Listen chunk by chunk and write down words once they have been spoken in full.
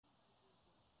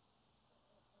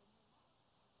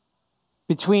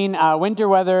Between winter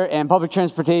weather and public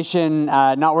transportation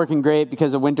not working great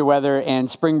because of winter weather and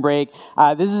spring break,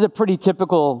 this is a pretty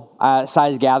typical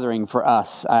size gathering for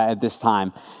us at this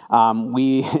time.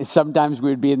 Sometimes we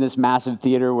would be in this massive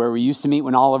theater where we used to meet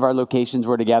when all of our locations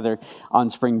were together on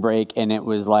spring break, and it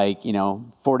was like,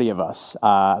 40 of us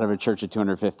out of a church of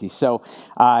 250. So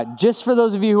just for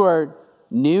those of you who are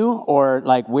new or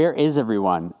like, where is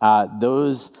everyone?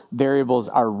 Those variables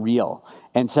are real.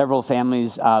 And several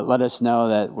families let us know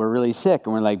that we're really sick,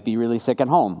 and we're like, be really sick at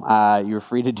home. You're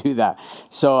free to do that.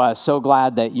 So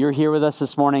glad that you're here with us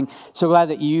this morning. So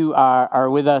glad that you are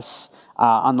with us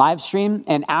on live stream.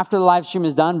 And after the live stream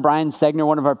is done, Brian Stegner,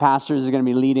 one of our pastors, is going to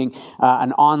be leading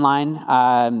an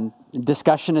online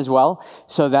discussion as well.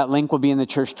 So that link will be in the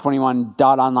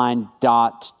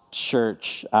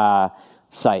church21.online.church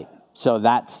site. So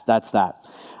that's that.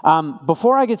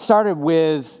 Before I get started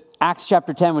with Acts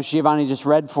chapter 10, which Giovanni just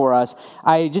read for us,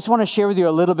 I just want to share with you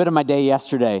a little bit of my day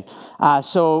yesterday.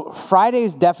 So Friday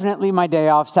is definitely my day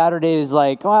off. Saturday is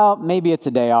like, well, maybe it's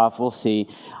a day off. We'll see.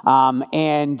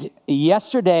 And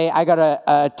yesterday, I got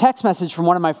a text message from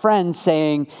one of my friends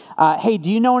saying, hey, do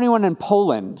you know anyone in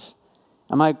Poland?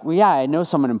 I'm like, well, yeah, I know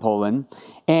someone in Poland.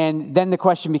 And then the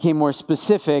question became more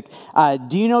specific.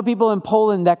 Do you know people in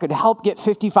Poland that could help get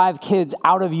 55 kids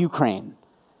out of Ukraine?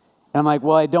 And I'm like,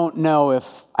 well, I don't know if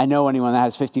I know anyone that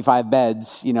has 55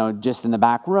 beds, just in the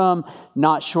back room.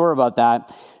 Not sure about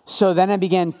that. So then I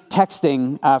began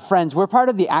texting friends. We're part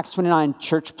of the Acts 29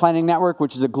 Church Planning Network,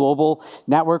 which is a global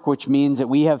network, which means that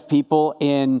we have people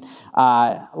in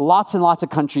lots and lots of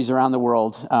countries around the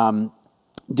world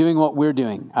doing what we're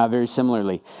doing very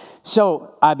similarly.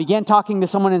 So I began talking to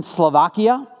someone in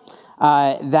Slovakia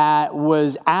that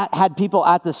had people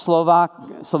at the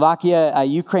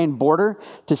Slovakia-Ukraine border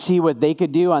to see what they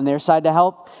could do on their side to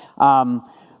help.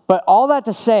 But all that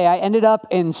to say, I ended up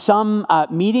in some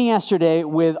meeting yesterday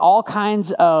with all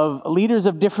kinds of leaders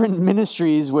of different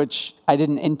ministries, which I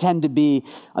didn't intend to be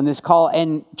on this call.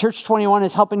 And Church 21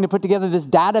 is helping to put together this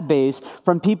database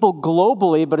from people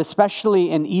globally, but especially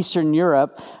in Eastern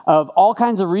Europe, of all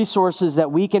kinds of resources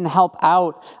that we can help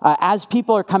out as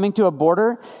people are coming to a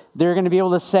border. They're going to be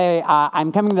able to say,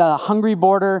 I'm coming to the Hungary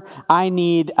border, I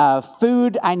need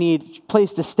food, I need a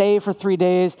place to stay for 3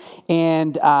 days,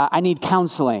 and I need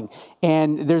counseling.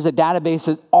 And there's a database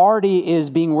that already is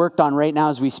being worked on right now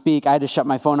as we speak. I had to shut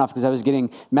my phone off because I was getting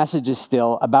messages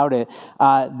still about it.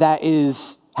 That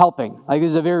is helping. Like,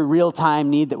 there's a very real-time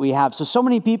need that we have. So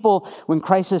many people, when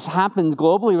crisis happens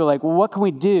globally, we're like, well, what can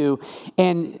we do?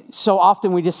 And so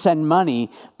often we just send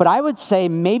money. But I would say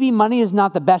maybe money is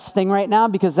not the best thing right now,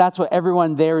 because that's what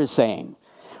everyone there is saying.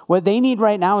 What they need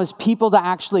right now is people to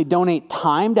actually donate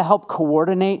time to help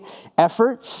coordinate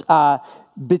efforts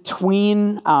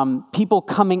between people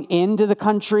coming into the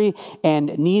country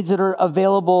and needs that are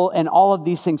available and all of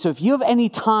these things. So if you have any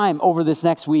time over this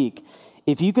next week,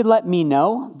 if you could let me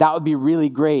know, that would be really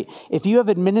great. If you have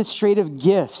administrative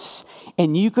gifts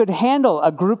and you could handle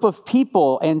a group of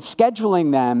people and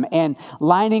scheduling them and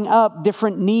lining up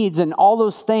different needs and all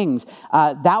those things,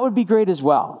 that would be great as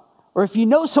well. Or if you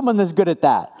know someone that's good at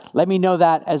that, let me know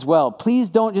that as well. Please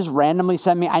don't just randomly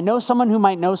send me. I know someone who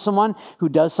might know someone who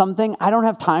does something. I don't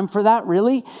have time for that,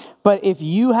 really. But if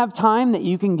you have time that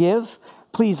you can give,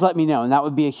 please let me know. And that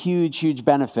would be a huge, huge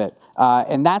benefit.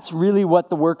 And that's really what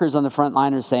the workers on the front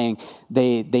line are saying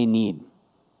they need.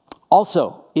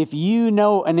 Also, if you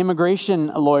know an immigration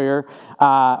lawyer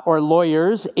or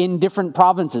lawyers in different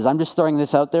provinces, I'm just throwing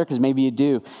this out there because maybe you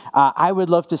do, I would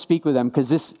love to speak with them, because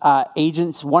this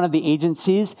one of the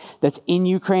agencies that's in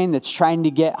Ukraine that's trying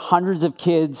to get hundreds of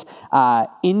kids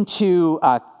into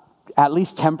at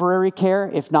least temporary care,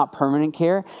 if not permanent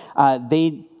care.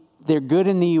 They're good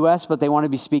in the U.S., but they want to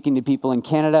be speaking to people in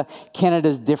Canada.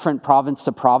 Canada's different province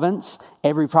to province.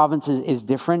 Every province is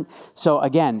different. So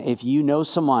again, if you know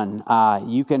someone,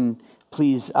 you can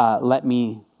please let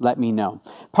me know.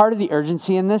 Part of the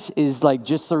urgency in this is like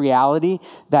just the reality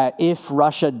that if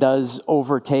Russia does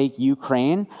overtake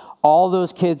Ukraine, all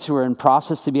those kids who are in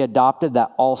process to be adopted,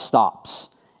 that all stops.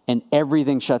 And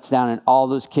everything shuts down, and all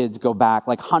those kids go back,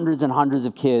 like hundreds and hundreds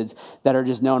of kids that are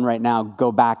just known right now,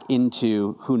 go back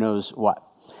into who knows what.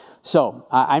 So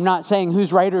I'm not saying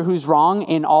who's right or who's wrong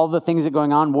in all the things that are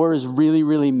going on. War is really,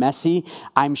 really messy.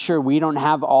 I'm sure we don't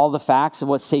have all the facts of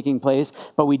what's taking place,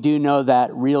 but we do know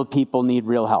that real people need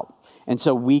real help. And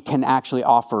so we can actually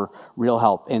offer real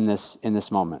help in this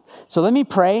moment. So let me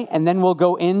pray, and then we'll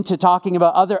go into talking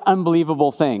about other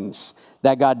unbelievable things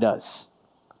that God does.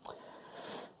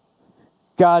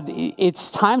 God, it's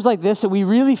times like this that we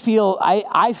really feel,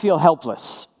 I feel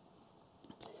helpless.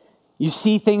 You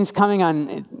see things coming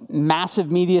on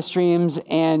massive media streams,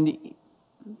 and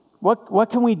what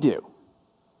can we do?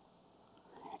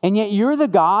 And yet you're the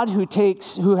God who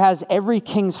has every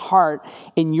king's heart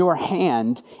in your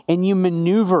hand, and you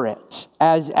maneuver it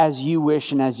as you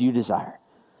wish and as you desire.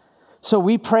 So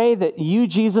we pray that you,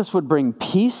 Jesus, would bring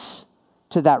peace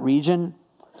to that region.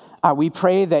 We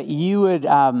pray that you would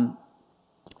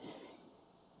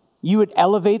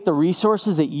elevate the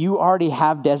resources that you already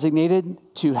have designated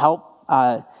to help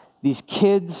these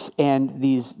kids and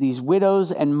these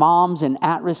widows and moms and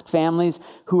at-risk families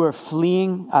who are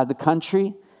fleeing the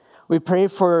country. We pray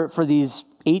for these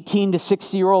 18 to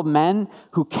 60-year-old men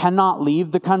who cannot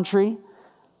leave the country.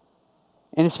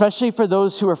 And especially for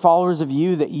those who are followers of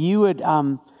you, that you would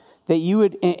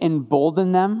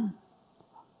embolden them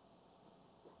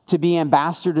to be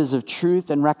ambassadors of truth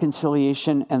and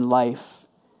reconciliation and life.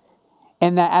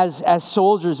 And that as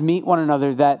soldiers meet one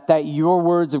another, that your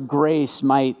words of grace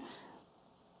might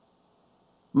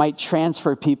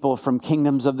transfer people from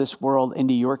kingdoms of this world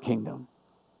into your kingdom.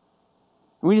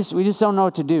 We just don't know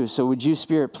what to do. So would you,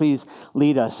 Spirit, please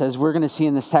lead us. As we're going to see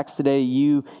in this text today,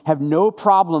 you have no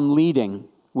problem leading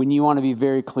when you want to be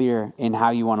very clear in how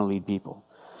you want to lead people.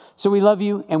 So we love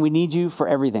you and we need you for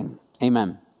everything.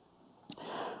 Amen.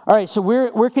 All right, so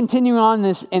we're continuing on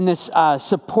in this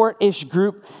support-ish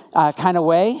group kind of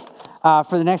way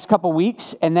for the next couple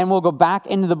weeks, and then we'll go back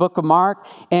into the book of Mark,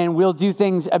 and we'll do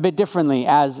things a bit differently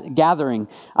as gathering.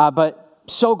 But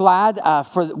so glad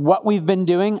for what we've been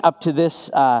doing up to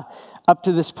this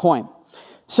point.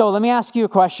 So let me ask you a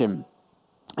question,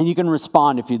 and you can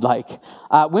respond if you'd like.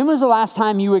 When was the last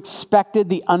time you expected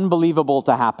the unbelievable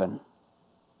to happen?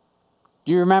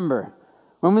 Do you remember?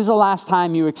 When was the last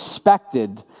time you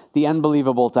expected the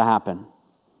unbelievable to happen?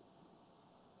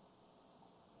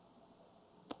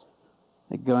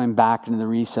 Like going back into the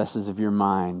recesses of your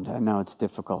mind. I know it's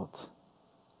difficult.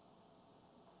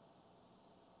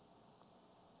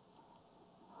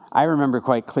 I remember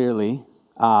quite clearly,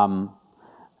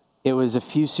 it was a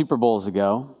few Super Bowls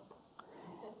ago,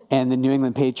 and the New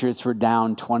England Patriots were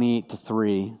down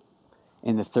 28-3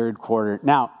 in the third quarter.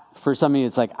 Now, for some of you,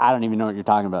 it's like, I don't even know what you're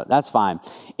talking about. That's fine.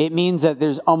 It means that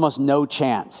there's almost no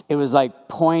chance. It was like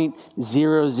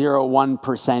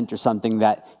 0.001% or something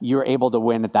that you're able to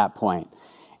win at that point.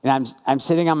 And I'm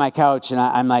sitting on my couch, and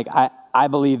I'm like, I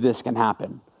believe this can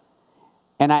happen.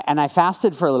 And I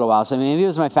fasted for a little while, so maybe it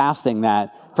was my fasting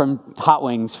that from hot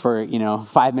wings for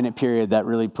 5-minute period that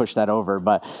really pushed that over,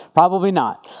 but probably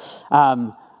not.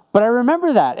 But I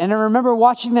remember that, and I remember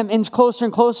watching them inch closer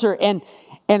and closer, and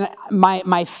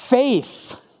my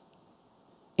faith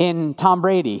in Tom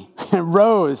Brady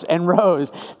rose and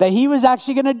rose that he was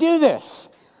actually going to do this,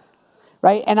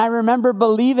 right? And I remember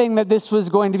believing that this was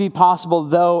going to be possible,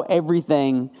 though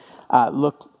everything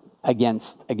looked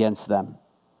against them.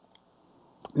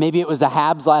 Maybe it was the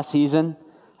Habs last season.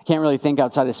 I can't really think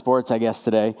outside of sports, I guess,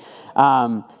 today.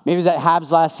 Maybe it was that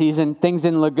Habs last season. Things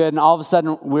didn't look good, and all of a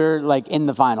sudden, we're like in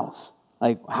the finals.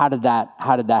 Like, how did that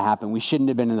happen? We shouldn't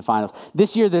have been in the finals.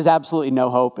 This year, there's absolutely no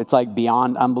hope. It's like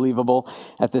beyond unbelievable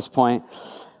at this point.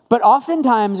 But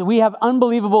oftentimes, we have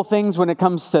unbelievable things when it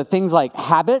comes to things like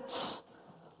habits.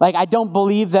 Like, I don't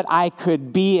believe that I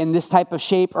could be in this type of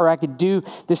shape, or I could do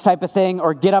this type of thing,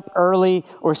 or get up early,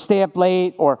 or stay up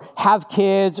late, or have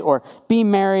kids, or be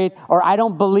married, or I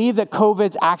don't believe that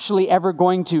COVID's actually ever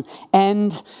going to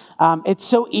end. It's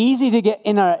so easy to get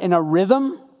in a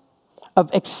rhythm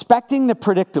of expecting the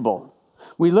predictable.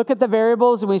 We look at the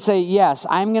variables and we say, yes,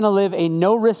 I'm going to live a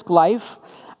no-risk life.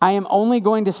 I am only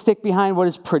going to stick behind what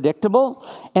is predictable,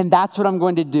 and that's what I'm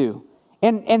going to do.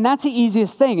 And that's the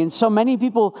easiest thing. And so many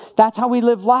people, that's how we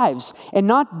live lives. And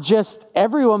not just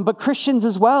everyone, but Christians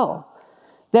as well.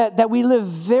 That we live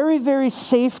very, very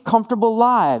safe, comfortable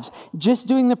lives, just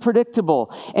doing the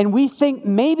predictable. And we think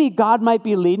maybe God might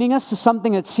be leading us to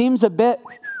something that seems a bit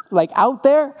like out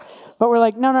there. But we're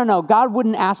like, no, God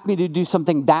wouldn't ask me to do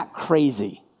something that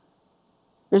crazy.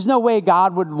 There's no way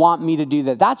God would want me to do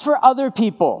that. That's for other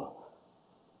people,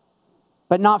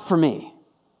 but not for me.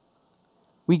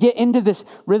 We get into this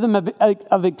rhythm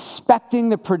of expecting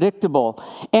the predictable.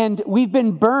 And we've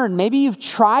been burned. Maybe you've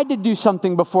tried to do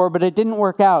something before, but it didn't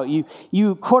work out.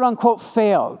 You quote unquote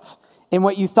failed in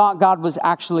what you thought God was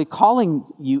actually calling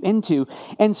you into.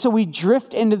 And so we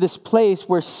drift into this place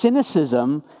where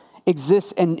cynicism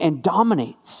exists and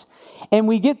dominates. And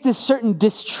we get this certain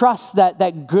distrust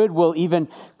that good will even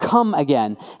come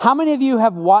again. How many of you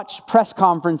have watched press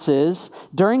conferences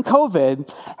during COVID,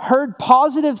 heard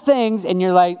positive things, and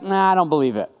you're like, nah, I don't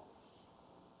believe it?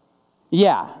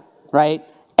 Yeah, right?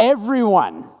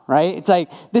 Everyone right? It's like,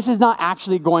 this is not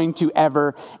actually going to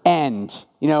ever end.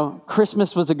 You know,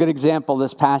 Christmas was a good example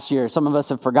this past year. Some of us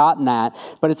have forgotten that,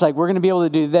 but it's like, we're going to be able to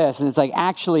do this. And it's like,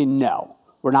 actually, no,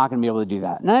 we're not going to be able to do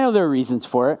that. And I know there are reasons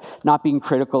for it, not being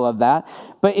critical of that,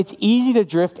 but it's easy to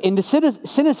drift into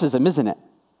cynicism, isn't it?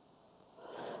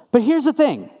 But here's the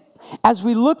thing. As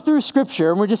we look through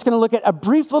Scripture, and we're just going to look at a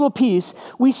brief little piece,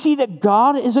 we see that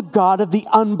God is a God of the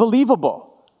unbelievable.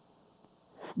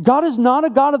 God is not a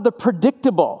God of the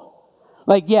predictable.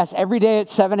 Like, yes, every day at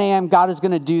 7 a.m., God is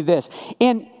going to do this.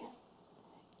 And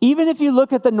even if you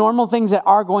look at the normal things that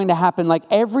are going to happen, like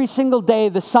every single day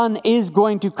the sun is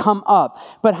going to come up.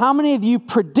 But how many of you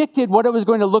predicted what it was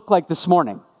going to look like this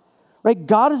morning? Right?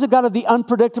 God is a God of the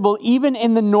unpredictable, even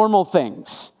in the normal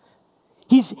things.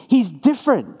 He's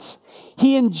different.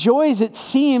 He enjoys, it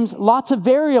seems, lots of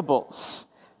variables.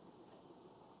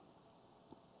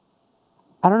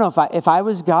 I don't know, if I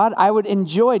was God, I would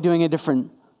enjoy doing a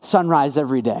different sunrise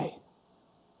every day.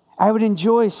 I would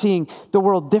enjoy seeing the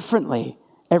world differently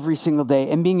every single day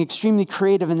and being extremely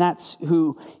creative, and that's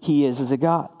who he is as a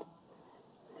God.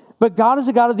 But God is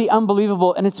a God of the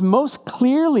unbelievable, and it's most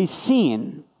clearly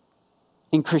seen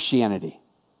in Christianity.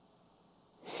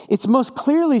 It's most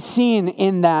clearly seen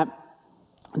in that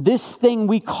this thing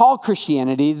we call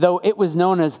Christianity, though it was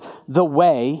known as the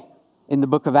way in the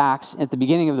book of Acts, at the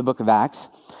beginning of the book of Acts,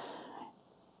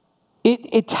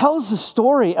 it tells the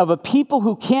story of a people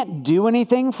who can't do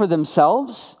anything for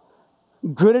themselves,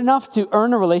 good enough to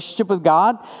earn a relationship with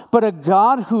God, but a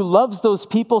God who loves those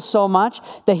people so much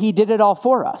that he did it all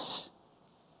for us.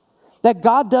 That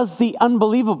God does the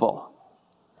unbelievable.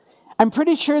 I'm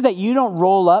pretty sure that you don't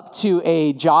roll up to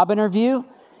a job interview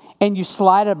and you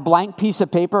slide a blank piece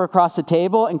of paper across the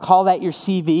table and call that your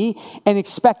CV and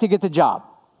expect to get the job.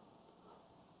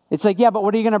 It's like, yeah, but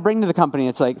what are you going to bring to the company?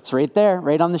 It's like, it's right there,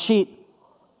 right on the sheet.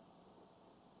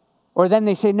 Or then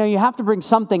they say, no, you have to bring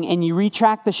something, and you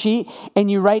retract the sheet and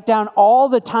you write down all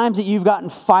the times that you've gotten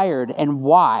fired and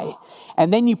why.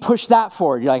 And then you push that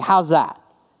forward. You're like, how's that?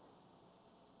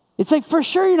 It's like, for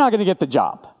sure you're not going to get the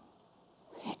job.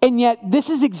 And yet, this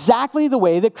is exactly the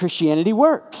way that Christianity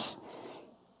works.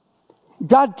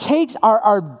 God takes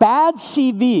our bad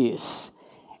CVs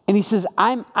and he says,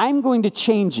 I'm going to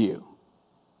change you.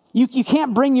 You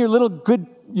can't bring your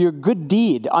good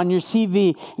deed on your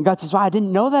CV. And God says, well, I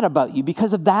didn't know that about you.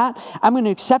 Because of that, I'm going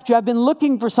to accept you. I've been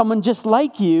looking for someone just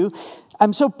like you.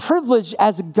 I'm so privileged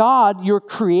as God, your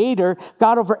creator,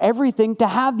 God over everything, to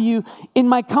have you in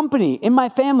my company, in my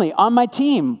family, on my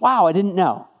team. Wow, I didn't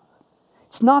know.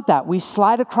 It's not that. We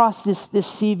slide across this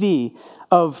CV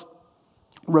of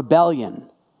rebellion.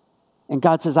 And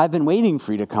God says, I've been waiting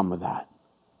for you to come with that.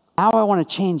 Now I want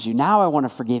to change you. Now I want to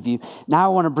forgive you. Now I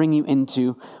want to bring you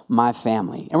into my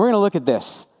family. And we're going to look at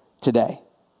this today.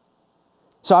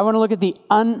 So I want to look at the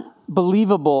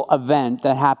unbelievable event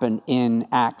that happened in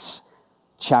Acts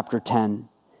chapter 10.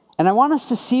 And I want us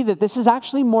to see that this is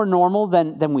actually more normal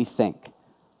than we think.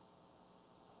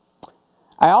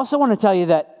 I also want to tell you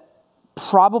that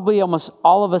probably almost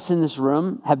all of us in this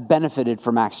room have benefited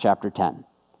from Acts chapter 10.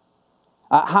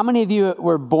 How many of you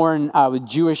were born with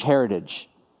Jewish heritage?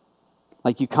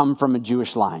 Like you come from a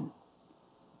Jewish line?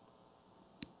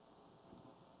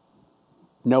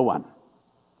 No one.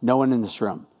 No one in this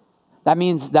room. That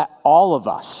means that all of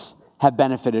us have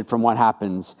benefited from what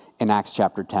happens in Acts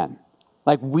chapter 10.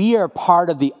 Like we are part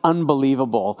of the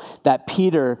unbelievable that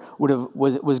Peter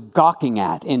was gawking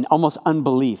at in almost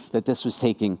unbelief that this was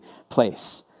taking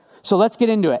place. So let's get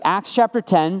into it. Acts chapter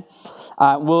 10.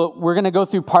 We're going to go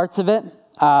through parts of it.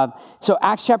 So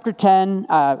Acts chapter 10,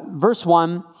 verse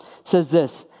 1 says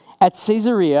this: At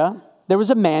Caesarea, there was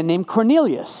a man named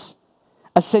Cornelius,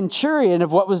 a centurion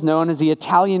of what was known as the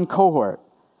Italian cohort,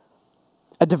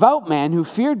 a devout man who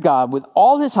feared God with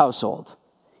all his household.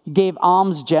 He gave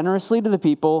alms generously to the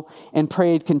people and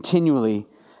prayed continually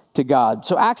to God.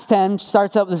 So Acts 10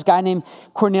 starts out with this guy named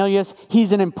Cornelius.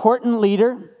 He's an important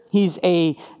leader. He's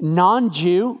a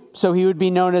non-Jew, so he would be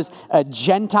known as a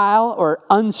Gentile or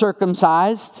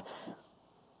uncircumcised.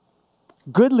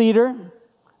 Good leader,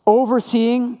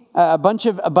 overseeing a bunch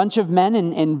of men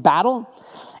in battle,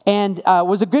 and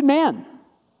was a good man.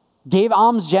 Gave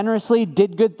alms generously,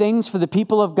 did good things for the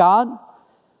people of God.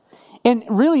 And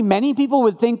really, many people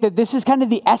would think that this is kind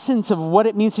of the essence of what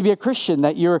it means to be a Christian,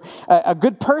 that you're a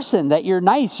good person, that you're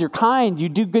nice, you're kind, you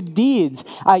do good deeds,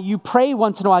 you pray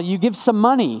once in a while, you give some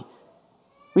money.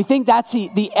 We think that's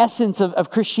the essence of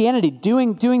Christianity,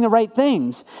 doing the right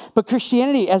things. But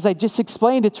Christianity, as I just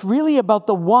explained, it's really about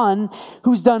the one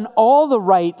who's done all the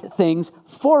right things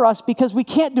for us because we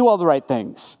can't do all the right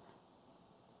things.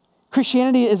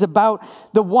 Christianity is about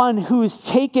the one who's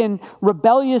taken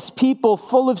rebellious people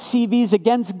full of CVs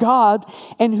against God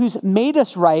and who's made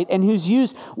us right and who's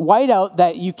used whiteout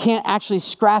that you can't actually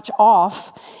scratch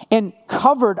off and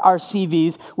covered our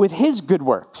CVs with his good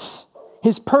works,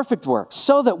 his perfect works,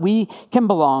 so that we can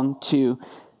belong to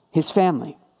his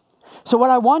family. So what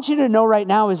I want you to know right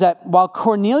now is that while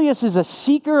Cornelius is a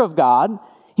seeker of God,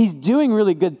 he's doing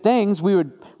really good things. We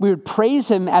would praise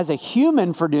him as a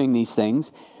human for doing these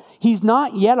things. He's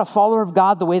not yet a follower of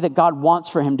God the way that God wants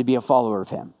for him to be a follower of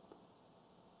him.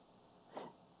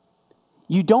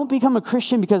 You don't become a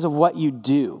Christian because of what you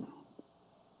do.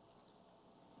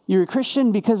 You're a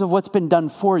Christian because of what's been done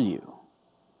for you.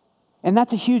 And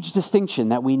that's a huge distinction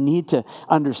that we need to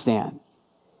understand.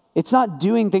 It's not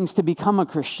doing things to become a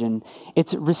Christian.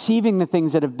 It's receiving the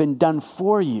things that have been done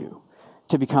for you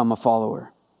to become a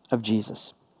follower of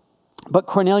Jesus. But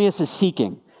Cornelius is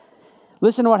seeking.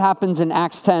 Listen to what happens in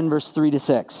Acts 10, verse 3 to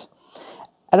 6.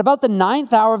 At about the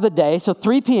 9th hour of the day, so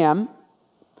 3 p.m.,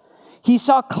 he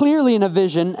saw clearly in a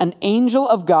vision an angel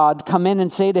of God come in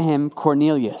and say to him,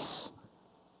 Cornelius.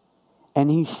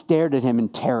 And he stared at him in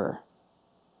terror.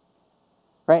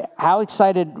 Right? How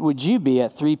excited would you be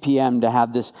at 3 p.m. to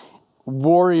have this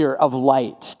warrior of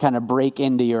light kind of break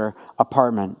into your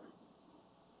apartment?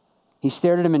 He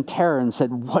stared at him in terror and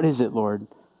said, "What is it, Lord?"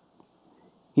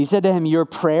 He said to him, "Your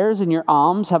prayers and your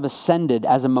alms have ascended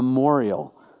as a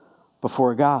memorial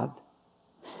before God.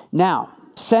 Now,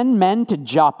 send men to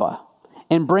Joppa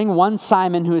and bring one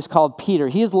Simon who is called Peter.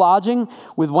 He is lodging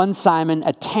with one Simon,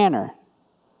 a tanner,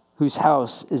 whose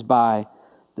house is by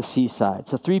the seaside."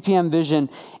 So 3 p.m. vision.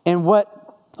 And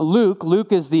what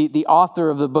Luke is the author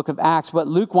of the book of Acts, what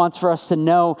Luke wants for us to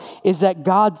know is that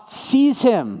God sees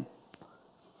him.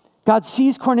 God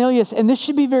sees Cornelius, and this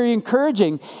should be very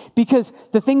encouraging because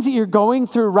the things that you're going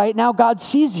through right now, God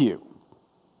sees you.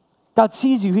 God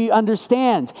sees you. He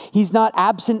understands. He's not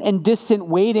absent and distant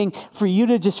waiting for you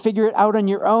to just figure it out on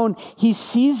your own. He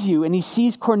sees you, and he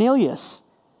sees Cornelius.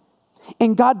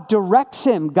 And God directs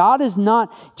him. God is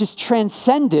not just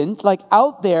transcendent, like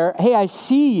out there, hey, I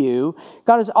see you.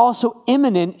 God is also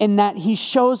immanent in that he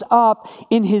shows up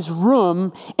in his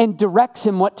room and directs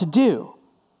him what to do.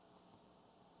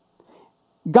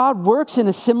 God works in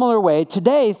a similar way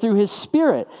today through his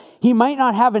Spirit. He might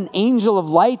not have an angel of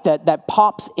light that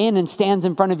pops in and stands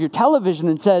in front of your television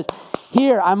and says,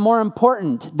 "Here, I'm more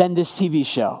important than this TV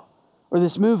show or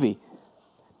this movie."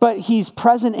 But he's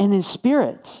present in his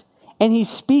Spirit. And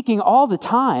he's speaking all the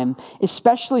time,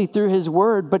 especially through his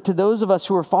word. But to those of us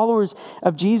who are followers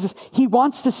of Jesus, he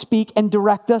wants to speak and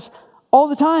direct us all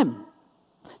the time.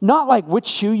 Not like which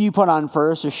shoe you put on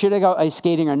first, or should I go ice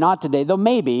skating or not today, though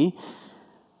maybe.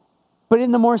 But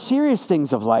in the more serious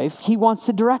things of life, he wants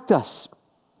to direct us.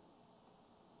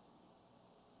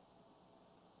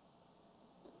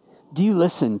 Do you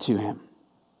listen to him?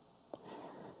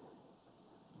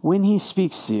 When he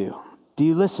speaks to you, do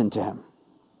you listen to him?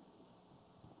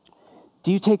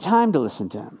 Do you take time to listen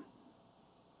to him?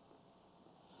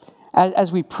 As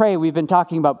we pray, we've been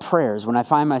talking about prayers. When I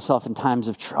find myself in times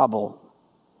of trouble,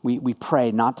 we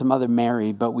pray not to Mother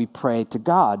Mary, but we pray to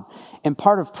God. And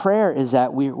part of prayer is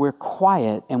that we're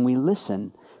quiet and we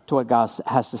listen to what God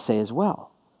has to say as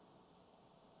well.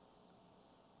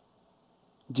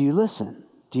 Do you listen?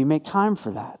 Do you make time for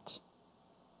that?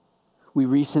 We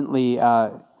recently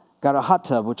got a hot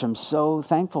tub, which I'm so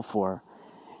thankful for.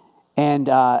 And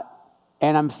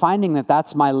I'm finding that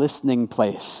that's my listening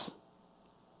place.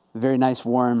 A very nice,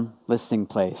 warm listening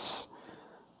place.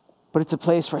 But it's a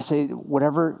place where I say,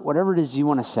 whatever it is you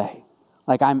want to say.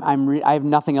 Like I have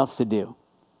nothing else to do.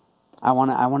 I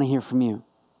want to hear from you.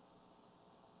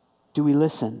 Do we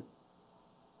listen?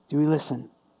 Do we listen?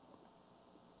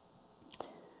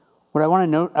 What I want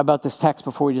to note about this text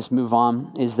before we just move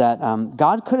on is that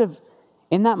God could have,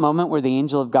 in that moment where the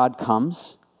angel of God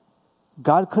comes,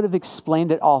 God could have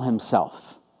explained it all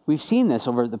himself. We've seen this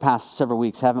over the past several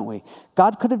weeks, haven't we?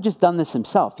 God could have just done this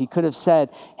himself. He could have said,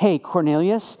 "Hey,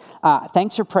 Cornelius,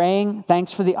 thanks for praying.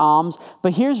 Thanks for the alms.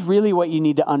 But here's really what you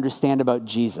need to understand about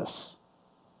Jesus."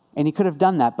 And he could have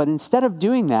done that. But instead of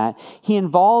doing that, he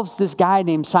involves this guy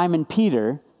named Simon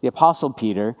Peter, the Apostle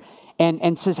Peter,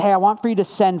 and says, "Hey, I want for you to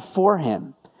send for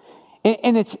him."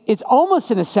 And it's almost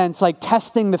in a sense like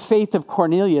testing the faith of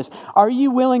Cornelius. Are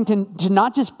you willing to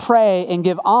not just pray and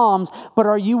give alms, but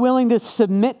are you willing to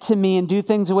submit to me and do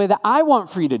things the way that I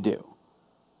want for you to do?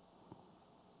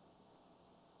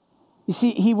 You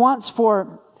see, he wants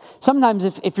for, sometimes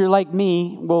if you're like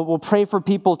me, we'll pray for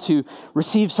people to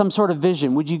receive some sort of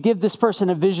vision. Would you give this person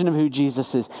a vision of who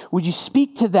Jesus is? Would you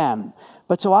speak to them?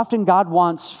 But so often God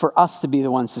wants for us to be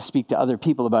the ones to speak to other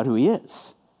people about who he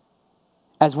is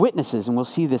as witnesses. And we'll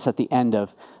see this at the end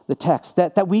of the text,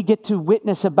 that we get to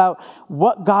witness about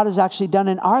what God has actually done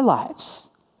in our lives.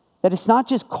 That it's not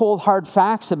just cold, hard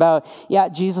facts about, yeah,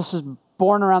 Jesus was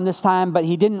born around this time, but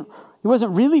he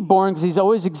wasn't really born because he's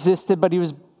always existed, but he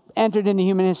was entered into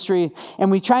human history.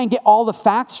 And we try and get all the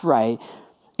facts right,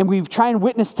 and we try and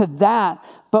witness to that.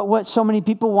 But what so many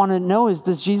people want to know is,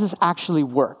 does Jesus actually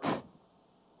work?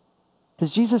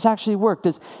 Does Jesus actually work?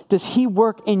 Does he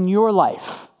work in your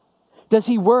life? Does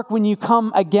he work when you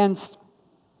come against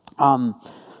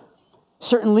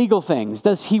certain legal things?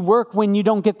 Does he work when you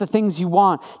don't get the things you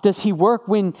want? Does he work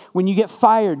when you get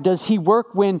fired? Does he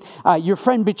work when your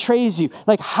friend betrays you?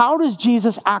 Like, how does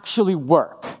Jesus actually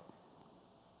work?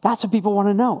 That's what people want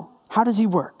to know. How does he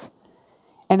work?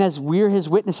 And as we're his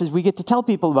witnesses, we get to tell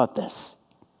people about this.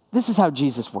 This is how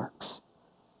Jesus works.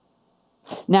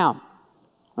 Now,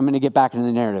 I'm going to get back into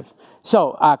the narrative.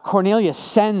 So Cornelius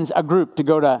sends a group to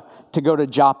go to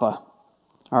Joppa.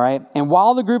 All right. And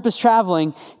while the group is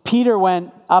traveling, Peter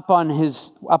went up on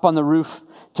the roof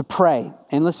to pray.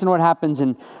 And listen to what happens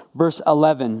in verse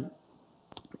 11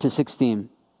 to 16.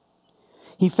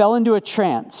 He fell into a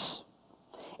trance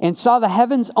and saw the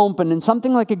heavens opened and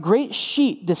something like a great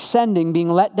sheet descending, being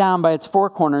let down by its four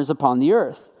corners upon the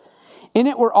earth. In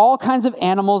it were all kinds of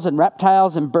animals and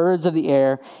reptiles and birds of the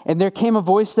air. And there came a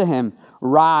voice to him,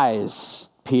 "Rise,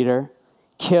 Peter,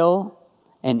 kill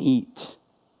and eat."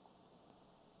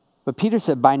 But Peter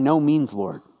said, "By no means,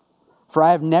 Lord, for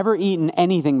I have never eaten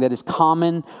anything that is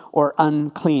common or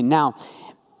unclean." Now,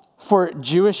 for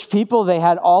Jewish people, they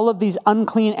had all of these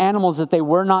unclean animals that they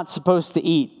were not supposed to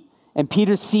eat. And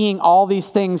Peter seeing all these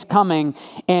things coming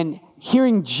and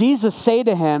hearing Jesus say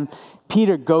to him,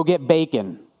 "Peter, go get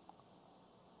bacon."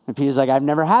 And Peter's like, "I've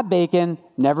never had bacon,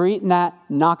 never eaten that,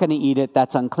 not going to eat it.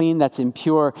 That's unclean, that's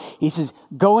impure." He says,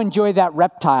 "Go enjoy that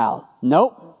reptile."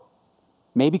 Nope.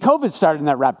 Maybe COVID started in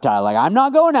that reptile. Like, I'm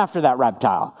not going after that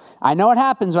reptile. I know what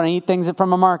happens when I eat things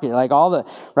from a market, like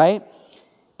right?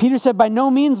 Peter said, "By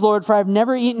no means, Lord, for I've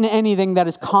never eaten anything that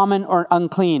is common or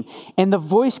unclean." And the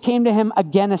voice came to him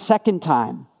again a second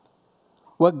time.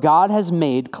 "What God has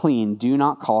made clean, do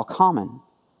not call common."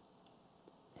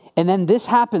 And then this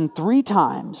happened 3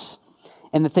 times,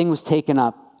 and the thing was taken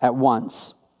up at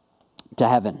once to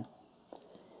heaven.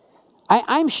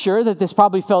 I'm sure that this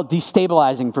probably felt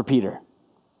destabilizing for Peter.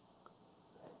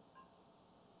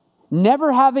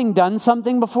 Never having done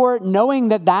something before, knowing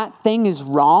that thing is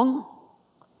wrong,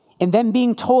 and then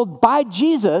being told by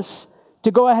Jesus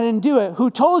to go ahead and do it, who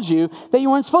told you that you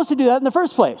weren't supposed to do that in the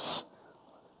first place.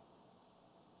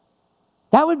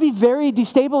 That would be very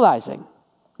destabilizing.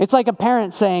 It's like a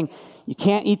parent saying, "You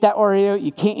can't eat that Oreo,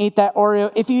 you can't eat that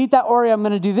Oreo. If you eat that Oreo, I'm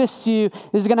going to do this to you.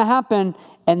 This is going to happen."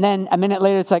 And then a minute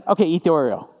later, it's like, "Okay, eat the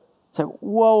Oreo." It's like,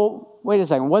 whoa, wait a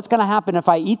second. What's going to happen if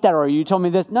I eat that Oreo? You told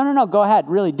me this. No, go ahead.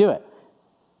 Really do it.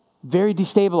 Very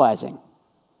destabilizing.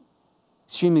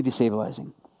 Extremely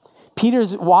destabilizing.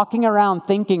 Peter's walking around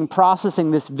thinking, processing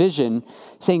this vision,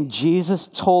 saying, Jesus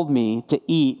told me to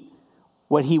eat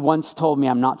what he once told me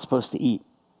I'm not supposed to eat.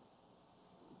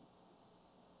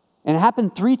 And it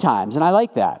happened 3 times, and I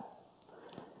like that.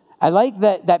 I like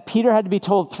that Peter had to be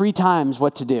told 3 times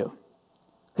what to do.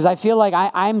 Because I feel like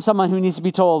I'm someone who needs to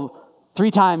be told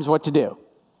 3 times what to do.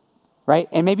 Right?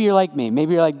 And maybe you're like me.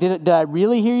 Maybe you're like, did I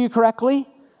really hear you correctly?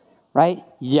 Right?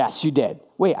 Yes, you did.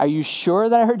 Wait, are you sure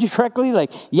that I heard you correctly?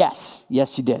 Like, yes,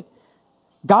 you did.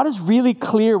 God is really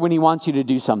clear when he wants you to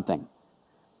do something.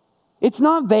 It's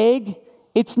not vague.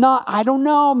 It's not, I don't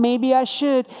know, maybe I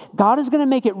should. God is going to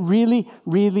make it really,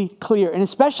 really clear. And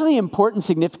especially important,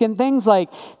 significant things like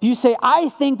if you say, I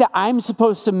think that I'm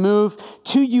supposed to move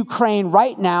to Ukraine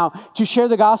right now to share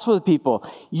the gospel with people.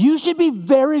 You should be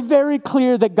very, very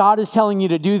clear that God is telling you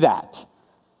to do that.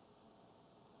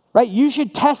 Right? You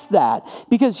should test that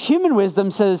because human wisdom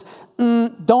says,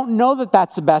 don't know that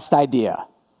that's the best idea.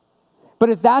 But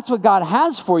if that's what God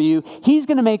has for you, he's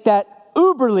going to make that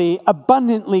uberly,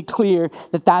 abundantly clear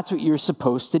that that's what you're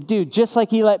supposed to do. Just like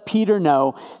he let Peter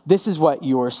know, this is what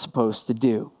you're supposed to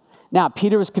do. Now,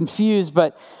 Peter was confused,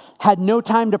 but had no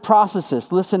time to process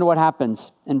this. Listen to what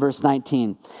happens in verse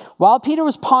 19. While Peter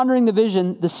was pondering the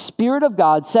vision, the Spirit of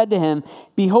God said to him,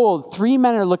 "Behold, 3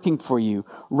 men are looking for you.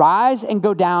 Rise and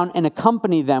go down and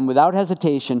accompany them without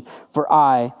hesitation, for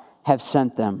I have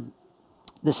sent them."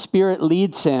 The Spirit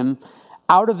leads him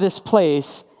out of this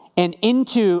place and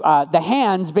into the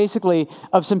hands, basically,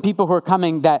 of some people who are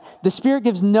coming that the Spirit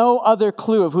gives no other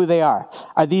clue of who they are.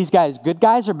 Are these guys good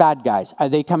guys or bad guys? Are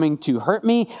they coming to hurt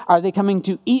me? Are they coming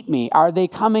to eat me? Are they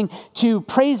coming to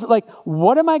praise? Like,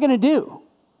 what am I going to do?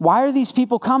 Why are these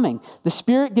people coming? The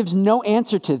Spirit gives no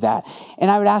answer to that. And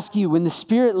I would ask you, when the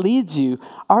Spirit leads you,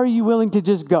 are you willing to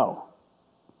just go?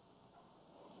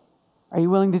 Are you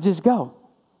willing to just go?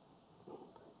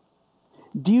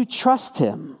 Do you trust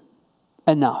Him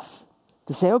enough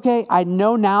to say, okay, I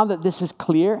know now that this is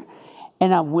clear,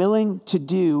 and I'm willing to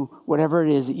do whatever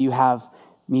it is that you have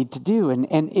me to do.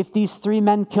 And if these 3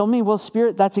 men kill me, well,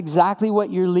 Spirit, that's exactly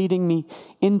what you're leading me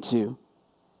into.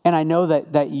 And I know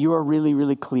that you are really,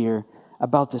 really clear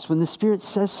about this. When the Spirit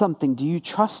says something, do you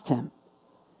trust Him?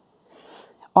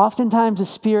 Oftentimes, the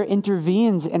Spirit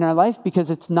intervenes in our life because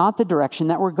it's not the direction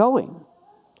that we're going.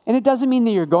 And it doesn't mean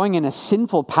that you're going in a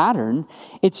sinful pattern.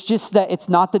 It's just that it's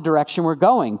not the direction we're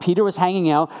going. Peter was hanging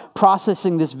out,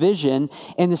 processing this vision,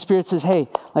 and the Spirit says, hey,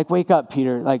 wake up,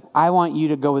 Peter. I want you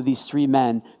to go with these 3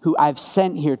 men who I've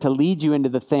sent here to lead you into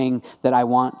the thing that I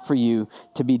want for you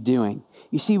to be doing.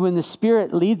 You see, when the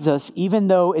Spirit leads us, even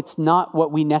though it's not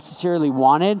what we necessarily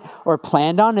wanted or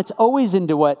planned on, it's always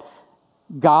into what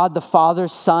God, the Father,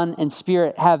 Son, and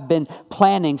Spirit have been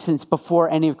planning since before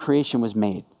any of creation was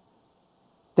made.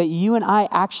 That you and I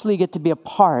actually get to be a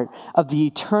part of the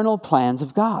eternal plans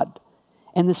of God.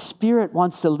 And the Spirit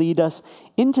wants to lead us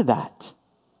into that.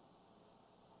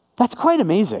 That's quite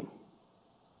amazing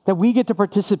that we get to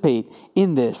participate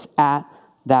in this at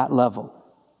that level.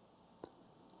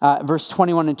 Verse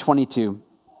 21 and 22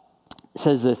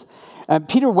 says this.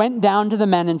 Peter went down to the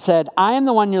men and said, I am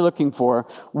the one you're looking for.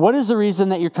 What is the reason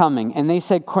that you're coming? And they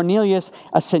said, Cornelius,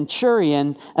 a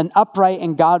centurion, an upright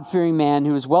and God-fearing man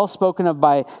who is well spoken of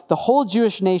by the whole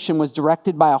Jewish nation, was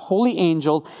directed by a holy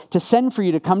angel to send for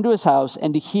you to come to his house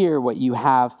and to hear what you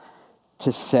have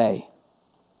to say.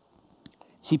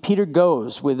 See, Peter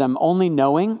goes with them only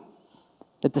knowing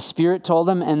that the Spirit told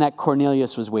him and that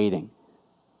Cornelius was waiting.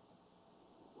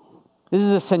 This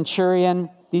is a centurion.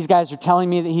 These guys are telling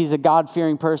me that he's a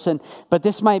God-fearing person, but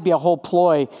this might be a whole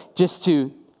ploy just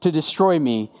to destroy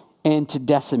me and to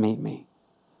decimate me.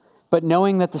 But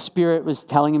knowing that the Spirit was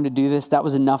telling him to do this, that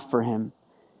was enough for him.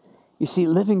 You see,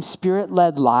 living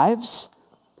Spirit-led lives,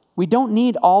 we don't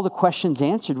need all the questions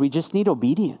answered. We just need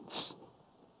obedience.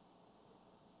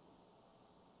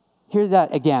 Hear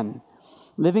that again.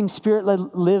 Living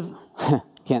Spirit-led,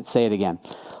 can't say it again.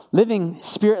 Living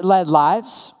Spirit-led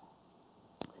lives,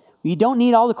 you don't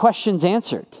need all the questions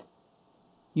answered.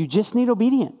 You just need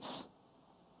obedience.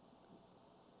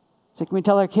 It's like when we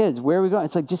tell our kids, where are we going?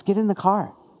 It's like, just get in the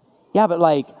car. Yeah, but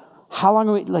how long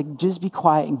are we, just be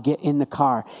quiet and get in the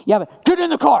car. Yeah, but get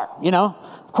in the car,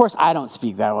 Of course, I don't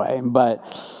speak that way, but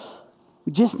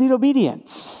we just need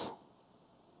obedience.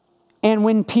 And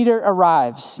when Peter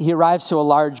arrives, he arrives to a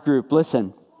large group.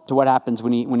 Listen to what happens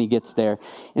when he gets there.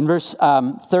 In verse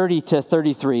 30 to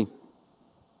 33,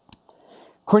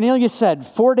 Cornelius said,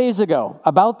 4 days ago,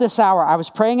 about this hour, I was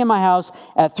praying in my house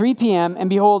at 3 p.m., and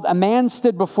behold, a man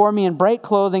stood before me in bright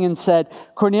clothing and said,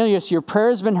 Cornelius, your prayer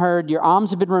has been heard, your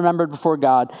alms have been remembered before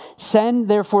God. Send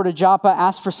therefore to Joppa,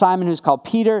 ask for Simon, who's called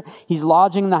Peter. He's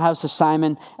lodging in the house of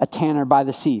Simon, a tanner by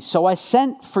the sea. So I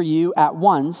sent for you at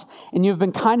once, and you have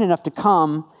been kind enough to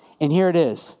come, and here it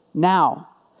is. Now,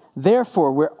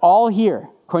 therefore, we're all here.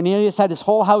 Cornelius had his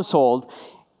whole household,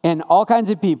 and all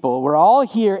kinds of people. We're all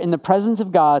here in the presence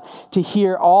of God to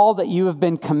hear all that you have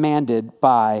been commanded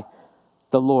by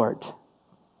the Lord.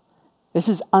 This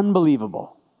is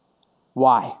unbelievable.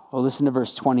 Why? Well, listen to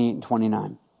verse 28 and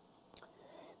 29.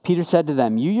 Peter said to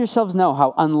them, you yourselves know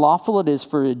how unlawful it is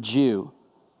for a Jew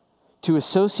to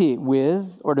associate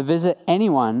with or to visit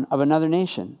anyone of another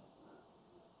nation.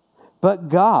 But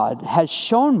God has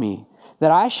shown me that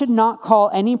I should not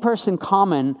call any person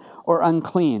common or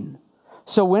unclean.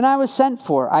 So when I was sent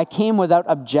for, I came without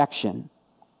objection.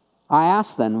 I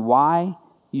asked then, why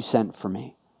you sent for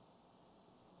me?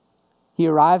 He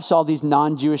arrives to all these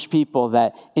non-Jewish people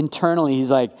that internally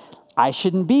he's like, I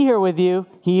shouldn't be here with you.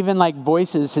 He even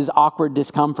voices his awkward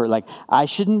discomfort, I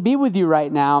shouldn't be with you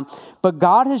right now. But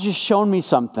God has just shown me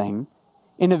something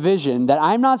in a vision that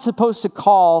I'm not supposed to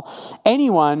call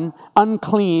anyone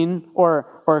unclean or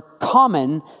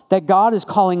common, that God is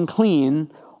calling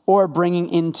clean or bringing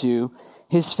into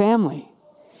his family.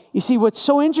 You see, what's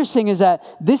so interesting is that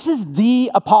this is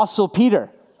the Apostle Peter.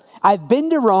 I've been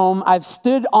to Rome. I've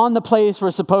stood on the place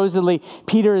where supposedly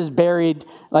Peter is buried,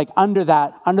 under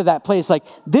that place.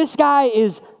 This guy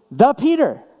is the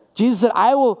Peter. Jesus said,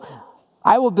 I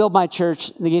will build my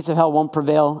church. The gates of hell won't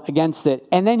prevail against it.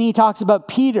 And then he talks about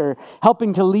Peter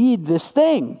helping to lead this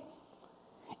thing.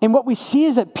 And what we see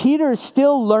is that Peter is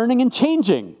still learning and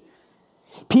changing.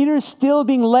 Peter is still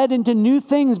being led into new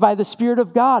things by the Spirit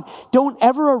of God. Don't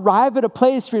ever arrive at a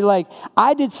place where you're like,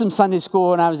 I did some Sunday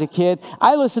school when I was a kid.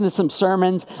 I listened to some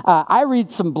sermons. I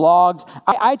read some blogs.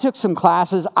 I took some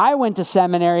classes. I went to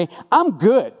seminary. I'm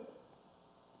good.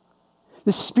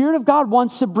 The Spirit of God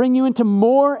wants to bring you into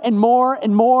more and more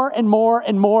and more and more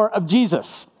and more of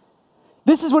Jesus.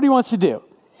 This is what he wants to do.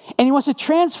 And he wants to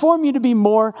transform you to be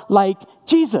more like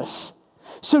Jesus.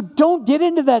 So don't get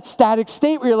into that static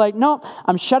state where you're like, no,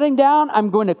 I'm shutting down.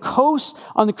 I'm going to coast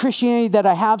on the Christianity that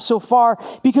I have so far,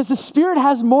 because the Spirit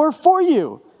has more for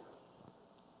you.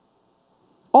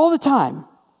 All the time.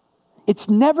 It's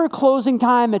never closing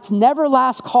time. It's never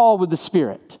last call with the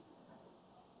Spirit.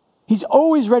 He's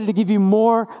always ready to give you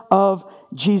more of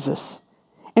Jesus.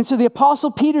 And so the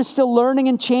Apostle Peter's still learning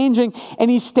and changing,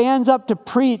 and he stands up to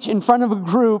preach in front of a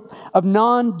group of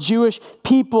non-Jewish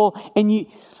people, and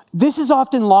this is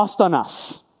often lost on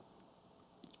us.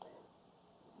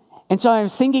 And so I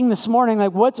was thinking this morning,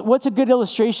 like, what's a good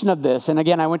illustration of this? And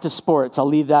again, I went to sports. I'll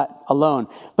leave that alone.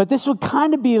 But this would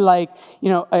kind of be like,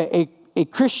 a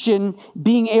Christian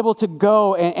being able to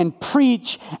go and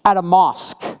preach at a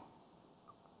mosque.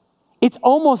 It's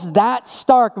almost that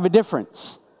stark of a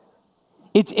difference.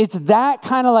 It's that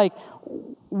kind of like,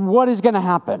 what is going to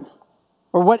happen?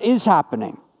 Or what is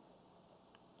happening?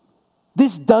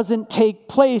 This doesn't take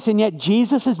place, and yet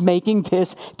Jesus is making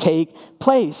this take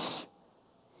place.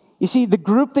 You see, the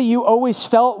group that you always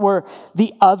felt were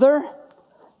the other,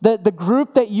 the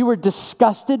group that you were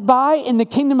disgusted by in the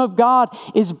kingdom of God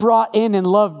is brought in and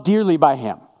loved dearly by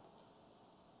him.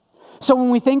 So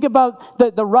when we think about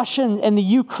the Russian and the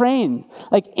Ukraine,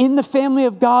 like in the family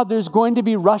of God, there's going to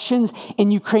be Russians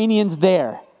and Ukrainians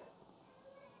there.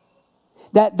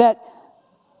 That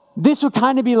this would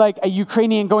kind of be like a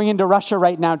Ukrainian going into Russia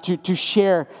right now to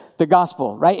share the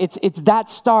gospel, right? It's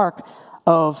that stark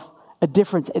of a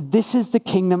difference. This is the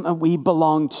kingdom that we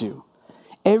belong to.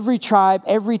 Every tribe,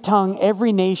 every tongue,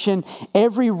 every nation,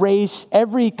 every race,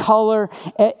 every color,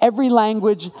 every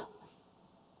language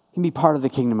can be part of the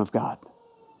kingdom of God.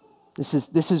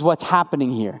 This is what's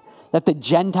happening here. That the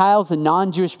Gentiles and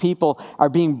non-Jewish people are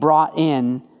being brought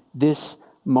in this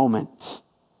moment.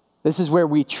 This is where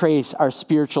we trace our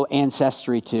spiritual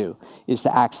ancestry to, is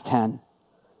to Acts 10.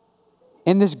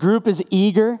 And this group is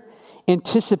eager,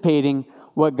 anticipating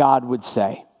what God would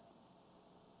say.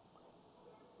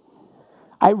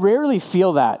 I rarely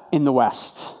feel that in the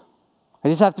West. I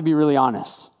just have to be really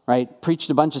honest, right? Preached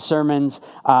a bunch of sermons,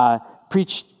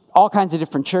 preached all kinds of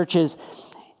different churches.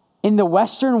 In the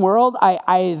Western world,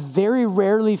 I very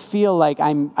rarely feel like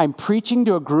I'm preaching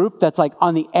to a group that's like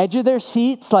on the edge of their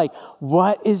seats, like,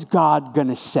 what is God going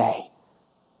to say?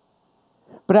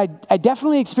 But I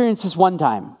definitely experienced this one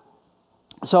time.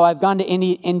 So I've gone to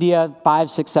India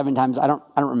 5, 6, 7 times. I don't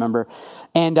remember.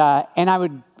 And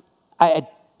I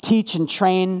teach and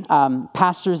train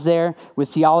pastors there with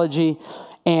theology,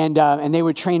 and they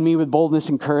would train me with boldness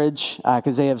and courage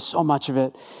because they have so much of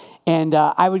it. And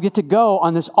I would get to go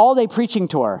on this all-day preaching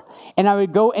tour. And I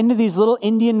would go into these little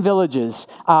Indian villages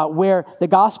where the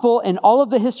gospel and all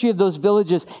of the history of those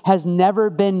villages has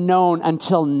never been known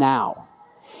until now.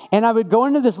 And I would go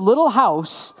into this little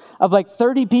house of like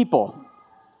 30 people.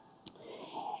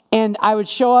 And I would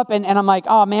show up and I'm like,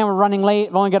 oh man, we're running late.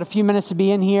 I've only got a few minutes to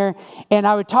be in here. And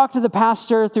I would talk to the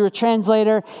pastor through a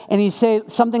translator, and he'd say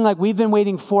something like, we've been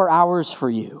waiting 4 hours for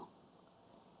you.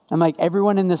 I'm like,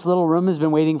 everyone in this little room has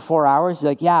been waiting 4 hours? He's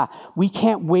like, yeah, we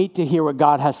can't wait to hear what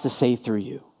God has to say through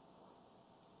you.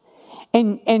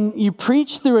 And you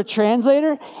preach through a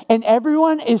translator, and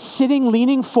everyone is sitting,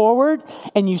 leaning forward,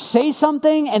 and you say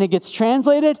something, and it gets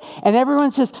translated, and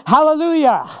everyone says,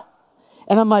 hallelujah.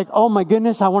 And I'm like, oh my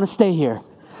goodness, I want to stay here,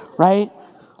 right?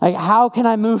 Like, how can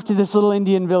I move to this little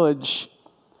Indian village?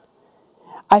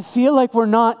 I feel like we're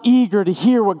not eager to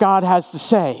hear what God has to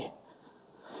say.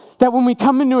 That when we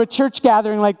come into a church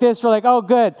gathering like this, we're like, oh,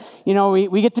 good.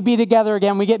 We get to be together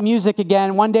again. We get music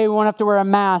again. One day we won't have to wear a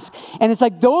mask. And it's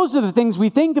like, those are the things we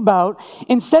think about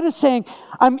instead of saying,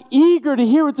 I'm eager to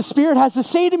hear what the Spirit has to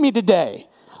say to me today.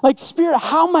 Like, Spirit,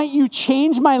 how might you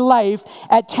change my life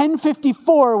at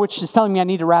 10:54, which is telling me I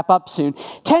need to wrap up soon,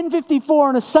 10:54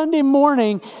 on a Sunday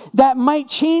morning that might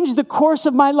change the course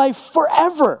of my life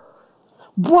forever?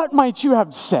 What might you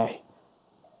have to say?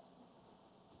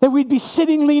 That we'd be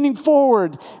sitting, leaning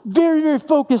forward, very, very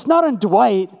focused, not on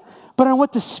Dwight, but on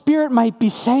what the Spirit might be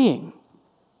saying.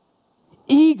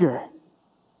 Eager.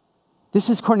 This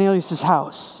is Cornelius'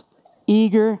 house.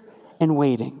 Eager and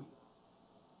waiting.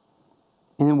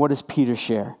 And then what does Peter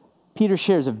share? Peter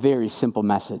shares a very simple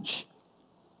message.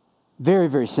 Very,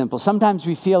 very simple. Sometimes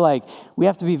we feel like we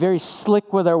have to be very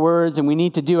slick with our words and we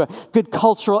need to do a good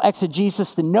cultural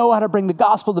exegesis to know how to bring the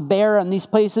gospel to bear on these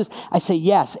places. I say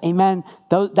yes, amen.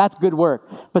 That's good work.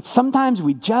 But sometimes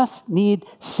we just need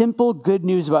simple good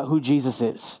news about who Jesus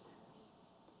is.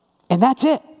 And that's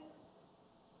it.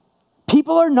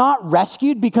 People are not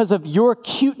rescued because of your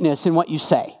cuteness in what you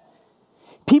say.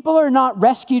 People are not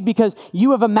rescued because you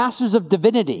have a master's of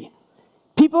divinity.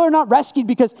 People are not rescued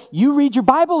because you read your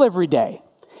Bible every day.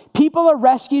 People are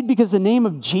rescued because the name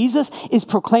of Jesus is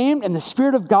proclaimed and the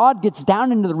Spirit of God gets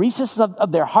down into the recesses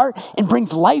of their heart and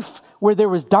brings life where there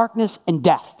was darkness and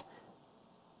death.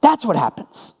 That's what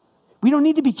happens. We don't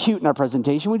need to be cute in our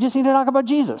presentation. We just need to talk about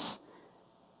Jesus.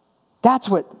 That's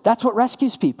what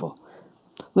rescues people.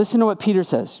 Listen to what Peter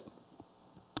says.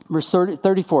 Verse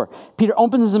 34, Peter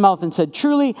opens his mouth and said,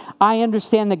 "Truly, I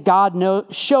understand that God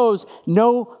shows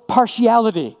no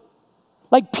partiality."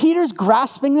 Like Peter's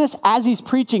grasping this as he's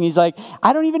preaching. He's like,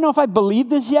 I don't even know if I believe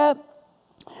this yet,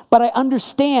 but I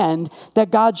understand that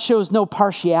God shows no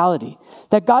partiality.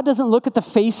 That God doesn't look at the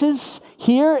faces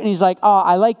here and he's like, oh,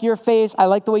 I like your face. I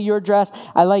like the way you're dressed.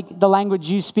 I like the language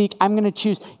you speak. I'm going to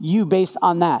choose you based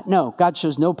on that. No, God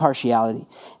shows no partiality.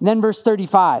 And then verse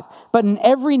 35, but in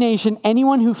every nation,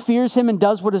 anyone who fears him and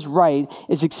does what is right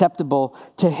is acceptable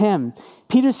to him.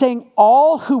 Peter's saying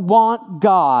all who want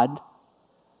God,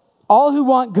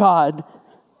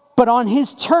 but on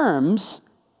his terms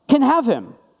can have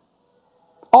him.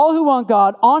 All who want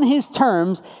God on his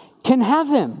terms can have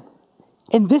him.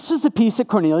 And this was the piece that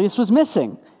Cornelius was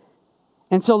missing.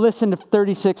 And so listen to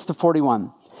 36 to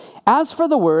 41. As for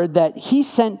the word that he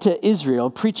sent to Israel,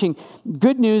 preaching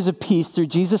good news of peace through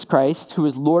Jesus Christ, who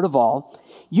is Lord of all,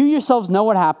 you yourselves know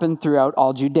what happened throughout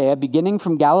all Judea, beginning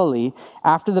from Galilee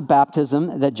after the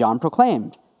baptism that John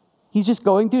proclaimed. He's just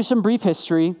going through some brief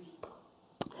history.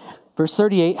 Verse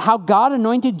 38, how God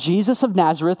anointed Jesus of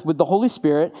Nazareth with the Holy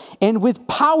Spirit and with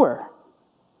power.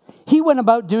 He went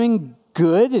about doing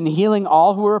good and healing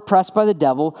all who were oppressed by the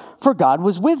devil, for God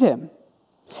was with him.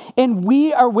 And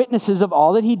we are witnesses of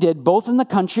all that he did, both in the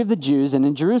country of the Jews and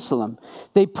in Jerusalem.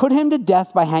 They put him to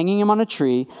death by hanging him on a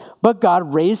tree, but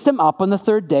God raised him up on the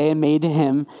third day and made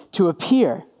him to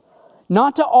appear,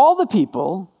 not to all the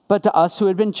people, but to us who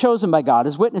had been chosen by God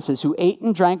as witnesses, who ate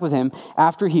and drank with him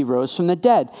after he rose from the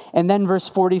dead. And then verse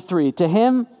 43, to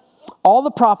him all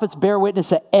the prophets bear witness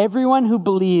that everyone who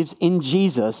believes in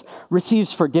Jesus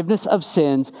receives forgiveness of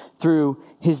sins through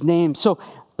his name. So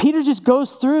Peter just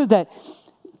goes through that,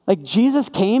 like Jesus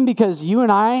came because you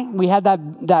and I, we had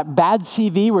that bad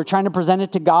CV. We're trying to present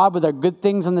it to God with our good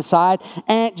things on the side,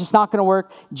 and it's just not going to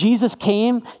work. Jesus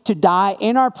came to die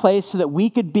in our place so that we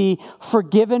could be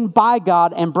forgiven by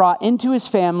God and brought into his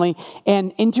family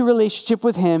and into relationship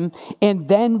with him and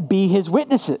then be his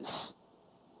witnesses.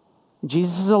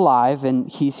 Jesus is alive and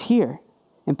he's here.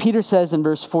 And Peter says in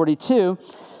verse 42,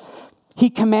 he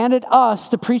commanded us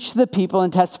to preach to the people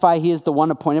and testify he is the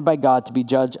one appointed by God to be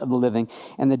judge of the living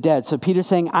and the dead. So Peter's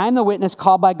saying, I'm the witness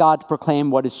called by God to proclaim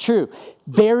what is true.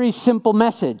 Very simple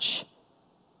message.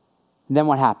 And then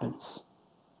what happens?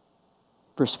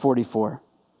 Verse 44.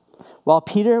 While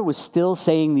Peter was still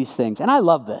saying these things, and I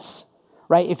love this,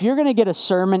 right? If you're going to get a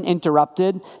sermon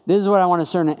interrupted, this is what I want a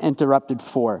sermon interrupted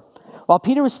for. While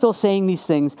Peter was still saying these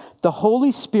things, the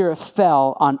Holy Spirit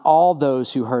fell on all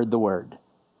those who heard the word.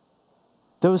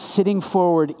 Those sitting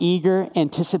forward, eager,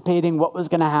 anticipating what was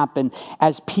going to happen.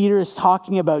 As Peter is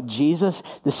talking about Jesus,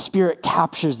 the Spirit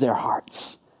captures their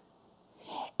hearts.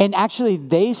 And actually,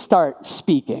 they start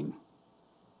speaking.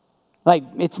 Like,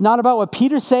 it's not about what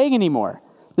Peter's saying anymore.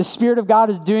 The Spirit of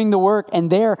God is doing the work, and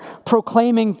they're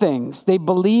proclaiming things. They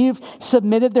believed,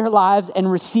 submitted their lives, and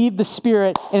received the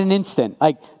Spirit in an instant.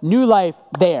 Like, new life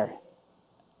there.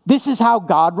 This is how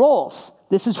God rolls.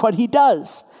 This is what he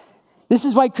does. This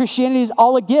is why Christianity is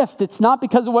all a gift. It's not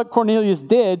because of what Cornelius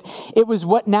did. It was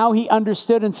what now he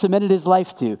understood and submitted his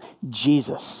life to.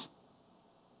 Jesus.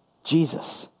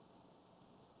 Jesus.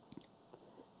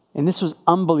 And this was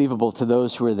unbelievable to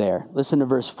those who were there. Listen to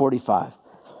verse 45.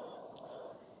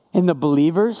 And the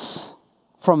believers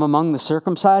from among the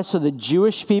circumcised, so the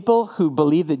Jewish people who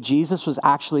believed that Jesus was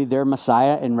actually their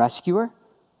Messiah and rescuer,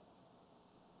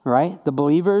 right? The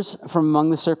believers from among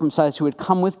the circumcised who had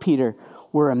come with Peter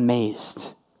were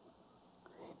amazed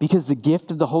because the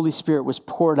gift of the Holy Spirit was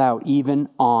poured out even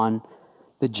on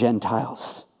the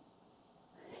Gentiles.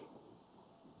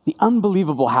 The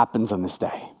unbelievable happens on this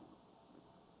day.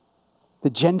 The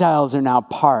Gentiles are now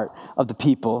part of the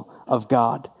people of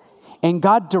God. And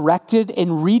God directed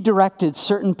and redirected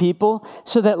certain people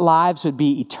so that lives would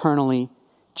be eternally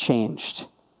changed.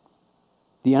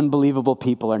 The unbelievable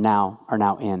people are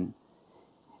now in.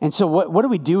 And so what do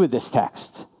we do with this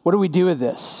text? What do we do with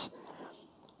this?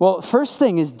 Well, first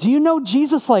thing is, do you know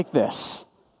Jesus like this?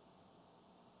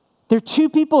 There are two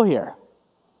people here.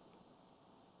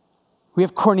 We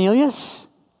have Cornelius,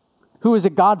 who was a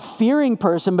God-fearing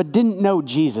person but didn't know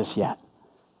Jesus yet.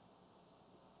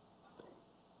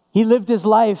 He lived his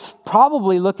life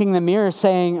probably looking in the mirror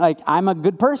saying, like, I'm a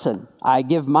good person. I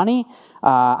give money.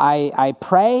 I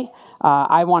pray.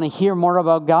 I want to hear more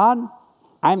about God.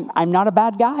 I'm not a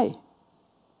bad guy.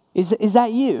 Is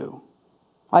that you?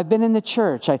 I've been in the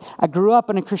church. I grew up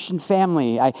in a Christian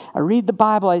family. I read the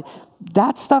Bible.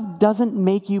 That stuff doesn't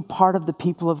make you part of the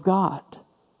people of God.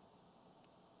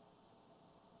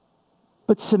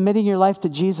 But submitting your life to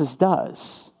Jesus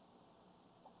does.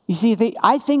 You see,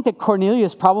 I think that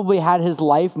Cornelius probably had his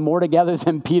life more together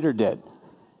than Peter did.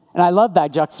 And I love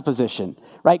that juxtaposition,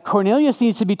 right? Cornelius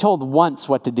needs to be told once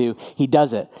what to do. He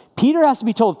does it. Peter has to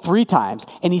be told 3 times,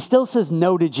 and he still says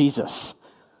no to Jesus.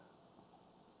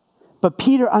 But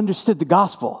Peter understood the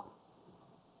gospel.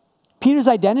 Peter's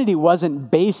identity wasn't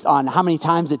based on how many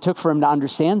times it took for him to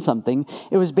understand something.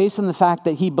 It was based on the fact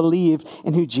that he believed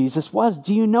in who Jesus was.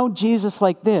 Do you know Jesus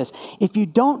like this? If you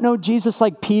don't know Jesus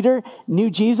like Peter knew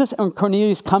Jesus and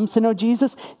Cornelius comes to know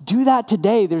Jesus, do that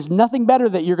today. There's nothing better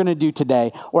that you're going to do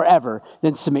today or ever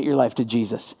than submit your life to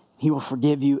Jesus. He will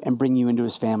forgive you and bring you into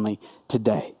his family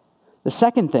today. The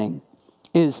second thing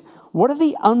is, what are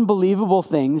the unbelievable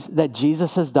things that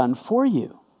Jesus has done for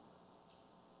you?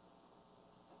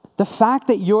 The fact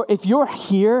that if you're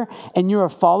here and you're a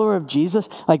follower of Jesus,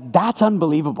 like, that's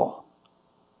unbelievable.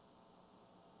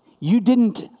 You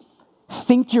didn't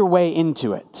think your way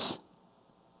into it.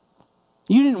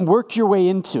 You didn't work your way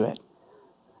into it.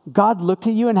 God looked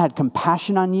at you and had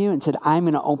compassion on you and said, I'm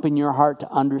going to open your heart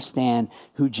to understand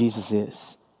who Jesus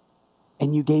is.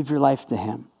 And you gave your life to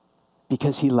him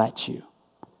because he let you.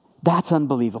 That's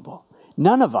unbelievable.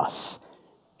 None of us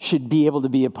should be able to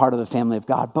be a part of the family of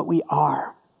God, but we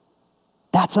are.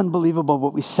 That's unbelievable,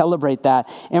 but we celebrate that,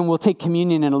 and we'll take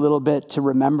communion in a little bit to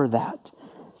remember that.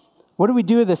 What do we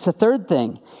do with this? The third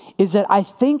thing is that I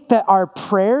think that our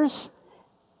prayers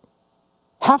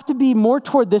have to be more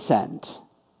toward this end,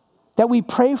 that we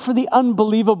pray for the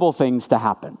unbelievable things to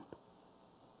happen.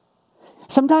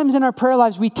 Sometimes in our prayer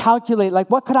lives, we calculate, like,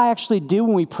 what could I actually do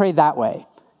when we pray that way?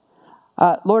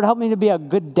 Lord, help me to be a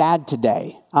good dad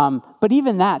today. But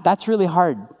even that's really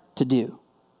hard to do.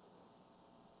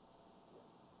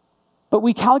 But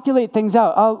we calculate things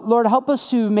out. Oh, Lord, help us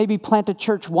to maybe plant a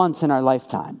church once in our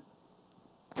lifetime.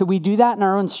 Could we do that in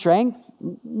our own strength?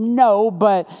 No,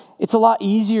 but it's a lot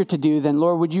easier to do than,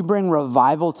 Lord, would you bring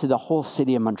revival to the whole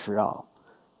city of Montreal?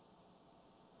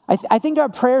 I think our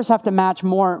prayers have to match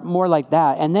more like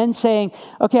that. And then saying,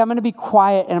 okay, I'm going to be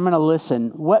quiet and I'm going to listen.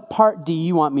 What part do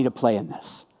you want me to play in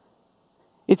this?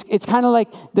 It's kind of like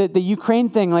the Ukraine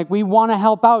thing. Like, we want to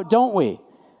help out, don't we?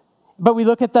 But we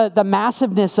look at the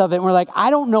massiveness of it and we're like, I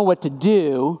don't know what to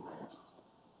do.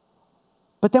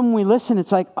 But then when we listen,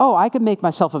 it's like, oh, I could make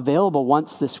myself available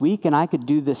once this week and I could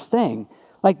do this thing.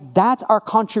 Like, that's our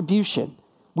contribution.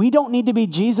 We don't need to be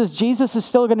Jesus. Jesus is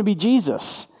still going to be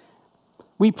Jesus.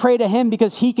 We pray to him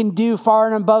because he can do far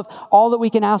and above all that we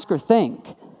can ask or think.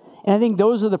 And I think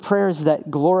those are the prayers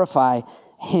that glorify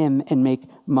him and make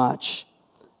much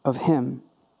of him.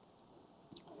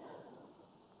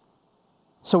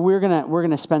 So we're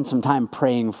gonna spend some time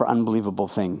praying for unbelievable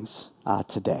things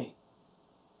today.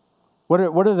 What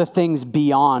are the things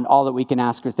beyond all that we can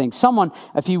ask or think? Someone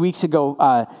a few weeks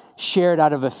ago shared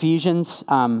out of Ephesians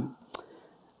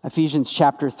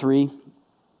chapter 3.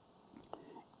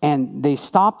 And they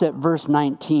stopped at verse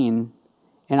 19,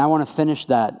 and I want to finish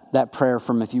that prayer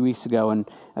from a few weeks ago. And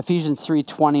Ephesians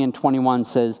 3:20 and 21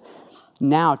 says,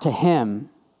 now to him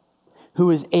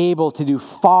who is able to do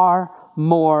far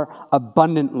more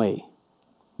abundantly.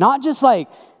 Not just like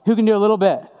who can do a little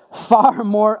bit, far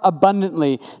more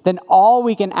abundantly than all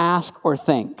we can ask or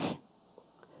think.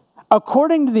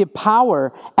 According to the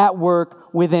power at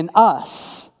work within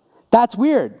us. That's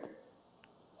weird.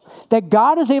 That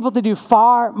God is able to do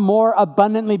far more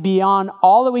abundantly beyond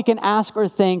all that we can ask or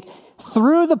think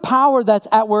through the power that's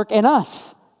at work in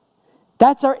us.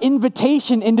 That's our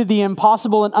invitation into the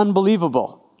impossible and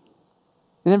unbelievable.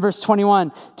 And then verse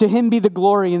 21, to him be the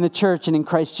glory in the church and in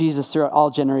Christ Jesus throughout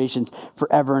all generations,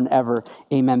 forever and ever.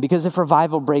 Amen. Because if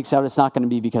revival breaks out, it's not going to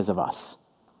be because of us.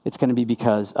 It's going to be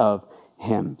because of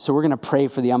him. So we're going to pray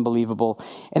for the unbelievable.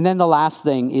 And then the last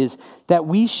thing is that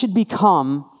we should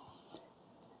become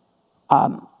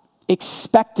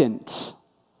expectant.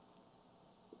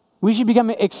 We should become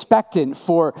expectant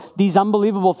for these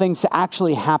unbelievable things to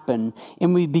actually happen,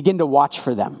 and we begin to watch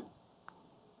for them.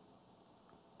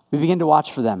 We begin to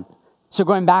watch for them. So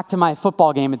going back to my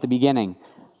football game at the beginning,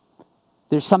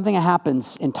 there's something that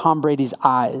happens in Tom Brady's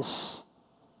eyes.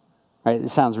 Right? It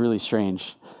sounds really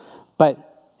strange. But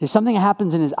there's something that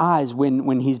happens in his eyes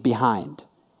when he's behind.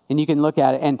 And you can look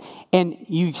at it and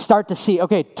you start to see,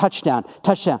 okay, touchdown,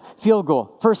 field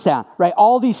goal, first down, right?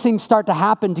 All these things start to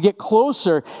happen to get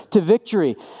closer to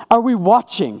victory. Are we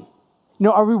watching?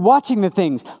 Are we watching the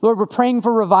things? Lord, we're praying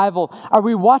for revival. Are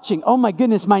we watching? Oh my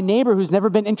goodness, my neighbor who's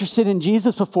never been interested in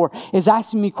Jesus before is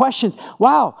asking me questions.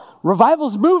 Wow,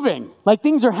 revival's moving. Like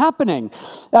things are happening.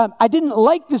 I didn't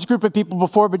like this group of people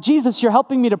before, but Jesus, you're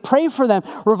helping me to pray for them.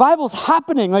 Revival's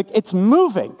happening. Like it's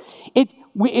moving.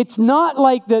 It's not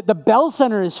like the Bell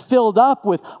Center is filled up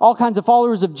with all kinds of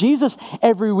followers of Jesus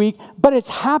every week, but it's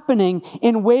happening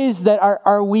in ways that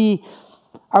are we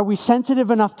sensitive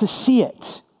enough to see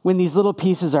it when these little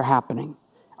pieces are happening?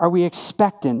 Are we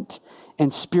expectant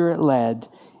and Spirit-led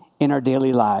in our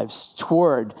daily lives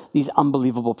toward these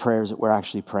unbelievable prayers that we're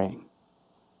actually praying?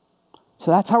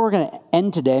 So that's how we're going to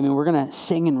end today. I mean, we're going to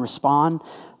sing and respond,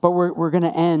 but we're going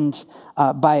to end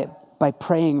by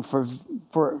praying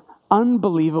for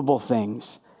unbelievable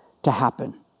things to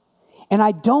happen. And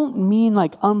I don't mean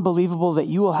like unbelievable that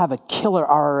you will have a killer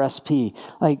RRSP.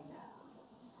 Like,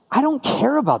 I don't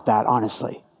care about that,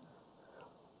 honestly.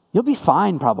 You'll be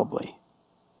fine probably.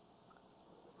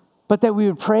 But that we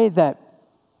would pray that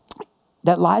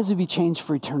lives would be changed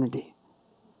for eternity.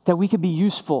 That we could be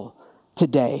useful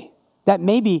today. That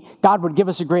maybe God would give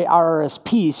us a great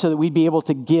RRSP so that we'd be able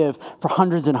to give for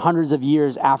hundreds and hundreds of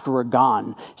years after we're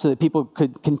gone, so that people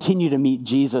could continue to meet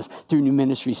Jesus through new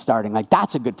ministry starting. Like,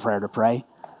 that's a good prayer to pray.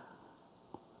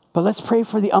 But let's pray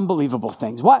for the unbelievable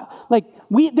things.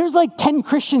 There's like 10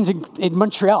 Christians in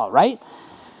Montreal, right?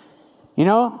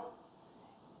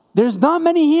 There's not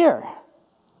many here.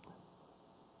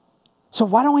 So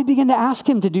why don't we begin to ask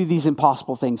him to do these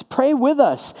impossible things? Pray with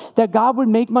us that God would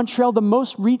make Montreal the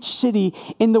most reached city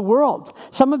in the world.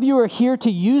 Some of you are here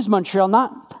to use Montreal.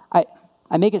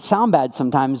 I make it sound bad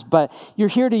sometimes, but you're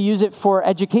here to use it for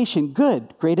education.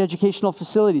 Good, great educational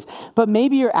facilities. But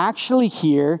maybe you're actually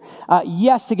here,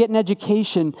 yes, to get an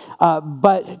education,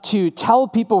 but to tell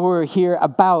people who are here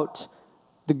about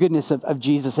the goodness of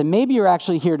Jesus. And maybe you're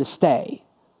actually here to stay.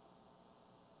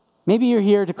 Maybe you're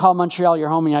here to call Montreal your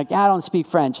home and you're like, I don't speak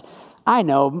French. I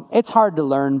know, it's hard to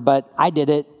learn, but I did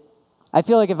it. I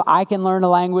feel like if I can learn a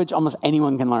language, almost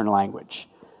anyone can learn a language.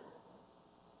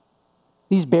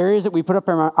 These barriers that we put up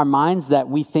in our minds that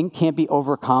we think can't be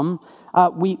overcome,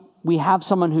 we have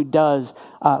someone who does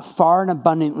far and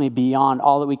abundantly beyond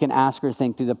all that we can ask or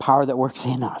think through the power that works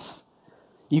in us.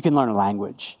 You can learn a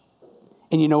language.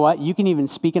 And you know what? You can even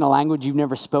speak in a language you've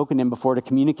never spoken in before to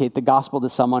communicate the gospel to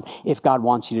someone if God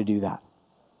wants you to do that.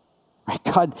 Right?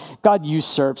 God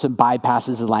usurps and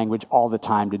bypasses the language all the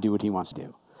time to do what he wants to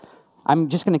do. I'm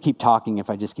just going to keep talking if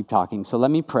I just keep talking. So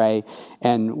let me pray,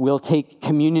 and we'll take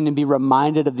communion and be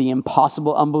reminded of the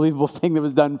impossible, unbelievable thing that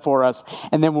was done for us,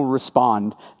 and then we'll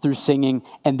respond through singing,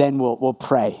 and then we'll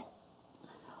pray.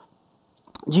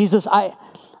 Jesus,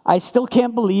 I still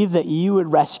can't believe that you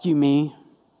would rescue me.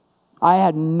 I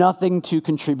had nothing to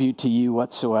contribute to you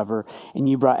whatsoever, and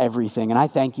you brought everything, and I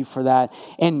thank you for that.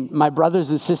 And my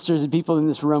brothers and sisters and people in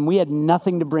this room, we had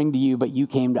nothing to bring to you, but you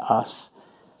came to us.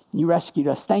 You rescued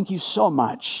us. Thank you so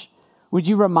much. Would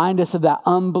you remind us of that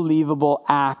unbelievable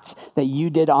act that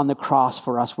you did on the cross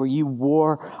for us, where you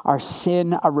wore our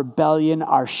sin, our rebellion,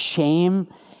 our shame,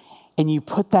 and you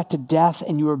put that to death,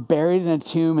 and you were buried in a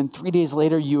tomb, and 3 days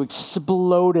later you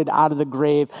exploded out of the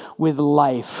grave with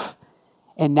life.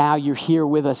 And now you're here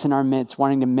with us in our midst,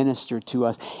 wanting to minister to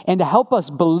us and to help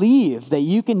us believe that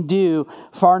you can do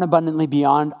far and abundantly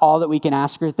beyond all that we can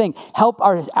ask or think. Help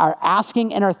our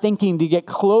asking and our thinking to get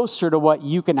closer to what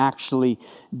you can actually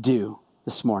do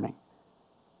this morning.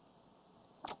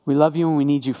 We love you and we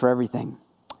need you for everything.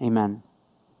 Amen.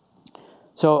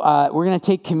 So we're going to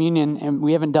take communion, and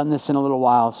we haven't done this in a little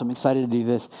while, so I'm excited to do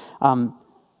this.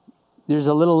 There's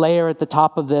a little layer at the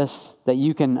top of this that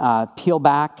you can peel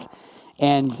back.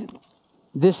 And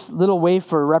this little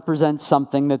wafer represents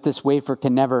something that this wafer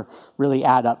can never really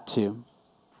add up to.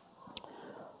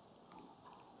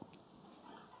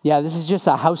 Yeah, this is just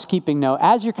a housekeeping note.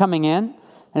 As you're coming in,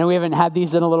 I know we haven't had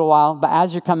these in a little while, but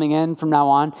as you're coming in from now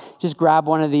on, just grab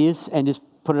one of these and just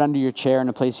put it under your chair in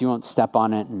a place you won't step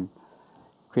on it and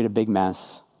create a big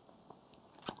mess.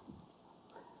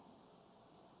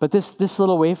 But this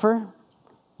little wafer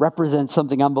represents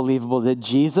something unbelievable, that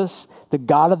Jesus, the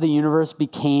God of the universe,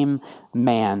 became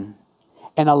man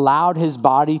and allowed his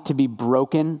body to be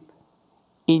broken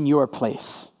in your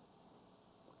place.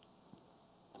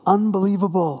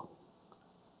 Unbelievable.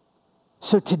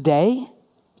 So today,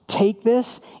 take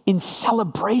this in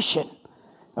celebration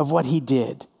of what he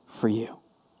did for you.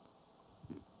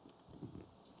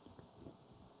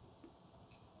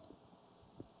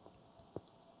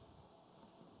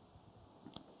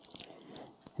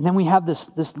 And then we have this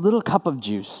little cup of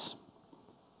juice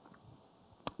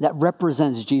that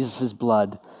represents Jesus'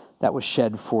 blood that was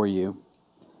shed for you.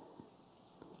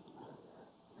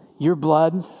 Your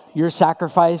blood, your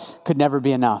sacrifice could never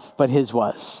be enough, but his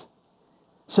was.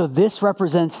 So this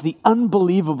represents the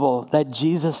unbelievable that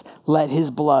Jesus let his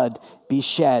blood be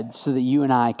shed so that you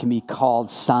and I can be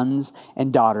called sons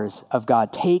and daughters of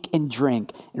God. Take and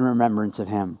drink in remembrance of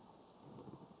him.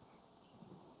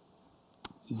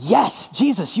 Yes,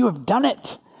 Jesus, you have done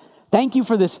it. Thank you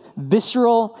for this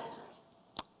visceral,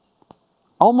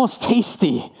 almost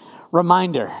tasty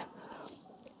reminder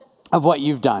of what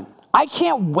you've done. I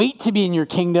can't wait to be in your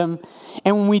kingdom.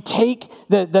 And when we take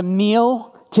the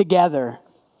meal together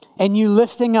and you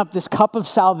lifting up this cup of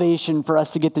salvation for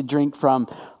us to get to drink from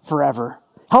forever,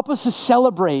 help us to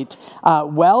celebrate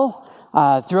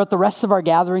throughout the rest of our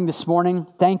gathering this morning.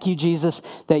 Thank you, Jesus,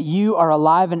 that you are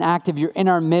alive and active. You're in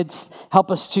our midst. Help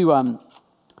us to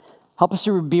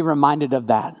be reminded of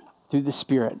that through the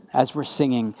Spirit as we're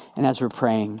singing and as we're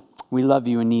praying. We love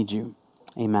you and need you.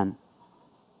 Amen.